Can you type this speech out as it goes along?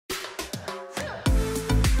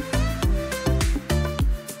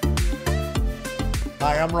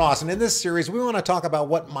Hi, I'm Ross, and in this series, we want to talk about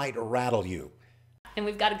what might rattle you. And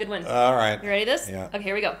we've got a good one. All right. You ready for this? Yeah. Okay,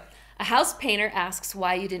 here we go. A house painter asks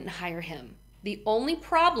why you didn't hire him. The only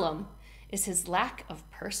problem is his lack of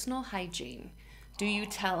personal hygiene. Do you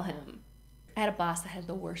tell him? I had a boss that had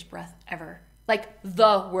the worst breath ever. Like,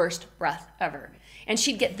 the worst breath ever. And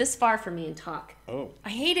she'd get this far from me and talk. Oh. I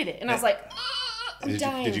hated it. And I was like, I'm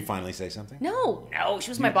dying. Did you finally say something? No,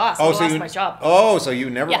 she was my boss. Oh, I so lost you, my job. Oh, so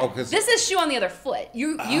you never... Yeah. Oh, This is shoe on the other foot.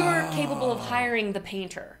 You're capable of hiring the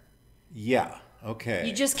painter. Yeah, okay.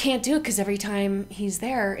 You just can't do it because every time he's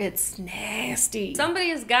there, it's nasty. Somebody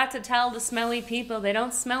has got to tell the smelly people they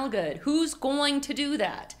don't smell good. Who's going to do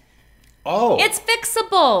that? Oh. It's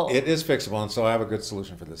fixable. It is fixable, and so I have a good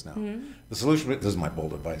solution for this now. The solution, this is my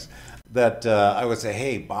bold advice, that I would say,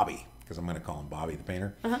 hey, Bobby, because I'm going to call him Bobby the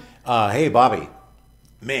painter. Hey, Bobby,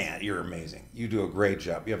 man, you're amazing. You do a great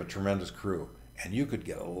job. You have a tremendous crew, and you could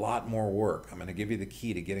get a lot more work. I'm going to give you the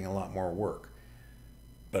key to getting a lot more work,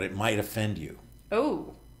 but it might offend you.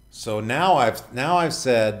 Oh. So now I've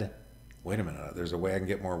said, wait a minute, there's a way I can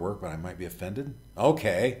get more work, but I might be offended.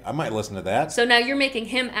 Okay, I might listen to that. So now you're making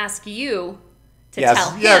him ask you to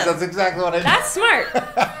tell him. Yes, that's exactly what I did. That's smart.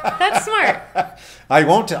 That's smart. I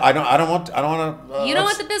won't. I don't want to. You don't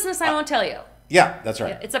want the business, I won't tell you. Yeah, that's right.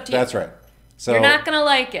 Yeah, it's up to you. That's right. So You're not going to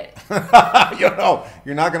like it.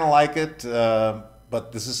 you're not going to like it,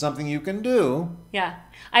 but this is something you can do. Yeah.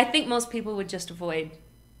 I think most people would just avoid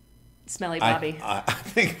smelly Bobby. I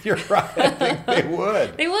think you're right. I think they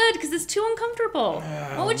would. They would, because it's too uncomfortable.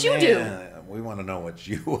 What would you do? We want to know what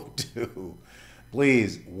you would do.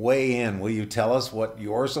 Please weigh in. Will you tell us what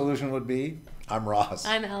your solution would be? I'm Ross.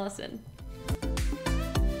 I'm Allison.